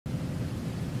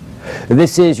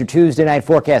This is your Tuesday night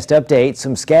forecast update.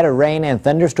 Some scattered rain and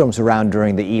thunderstorms around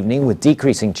during the evening with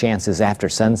decreasing chances after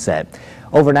sunset.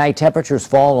 Overnight, temperatures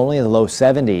fall only in the low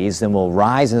 70s, then will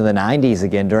rise into the 90s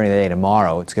again during the day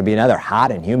tomorrow. It's going to be another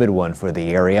hot and humid one for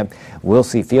the area. We'll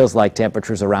see feels like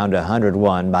temperatures around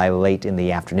 101 by late in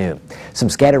the afternoon. Some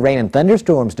scattered rain and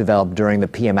thunderstorms develop during the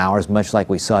PM hours, much like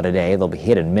we saw today. They'll be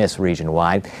hit and miss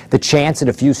region-wide. The chance at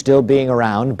a few still being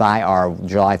around by our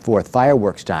July 4th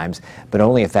fireworks times, but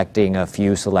only affecting a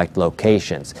few select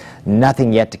locations.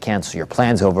 Nothing yet to cancel your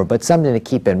plans over, but something to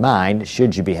keep in mind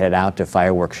should you be headed out to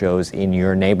fireworks shows in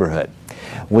your neighborhood.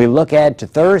 We look ahead to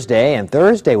Thursday, and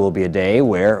Thursday will be a day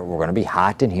where we're going to be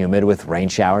hot and humid with rain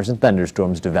showers and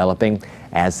thunderstorms developing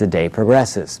as the day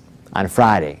progresses. On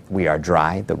Friday, we are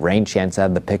dry, the rain chance out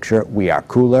of the picture, we are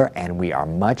cooler, and we are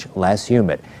much less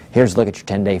humid. Here's a look at your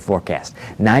 10-day forecast.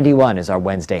 91 is our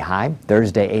Wednesday high,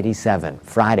 Thursday 87,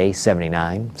 Friday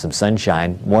 79, some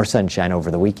sunshine, more sunshine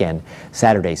over the weekend,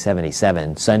 Saturday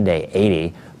 77, Sunday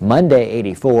 80, Monday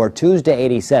 84, Tuesday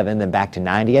 87, then back to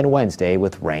 90 on Wednesday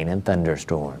with rain and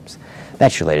thunderstorms.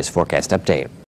 That's your latest forecast update.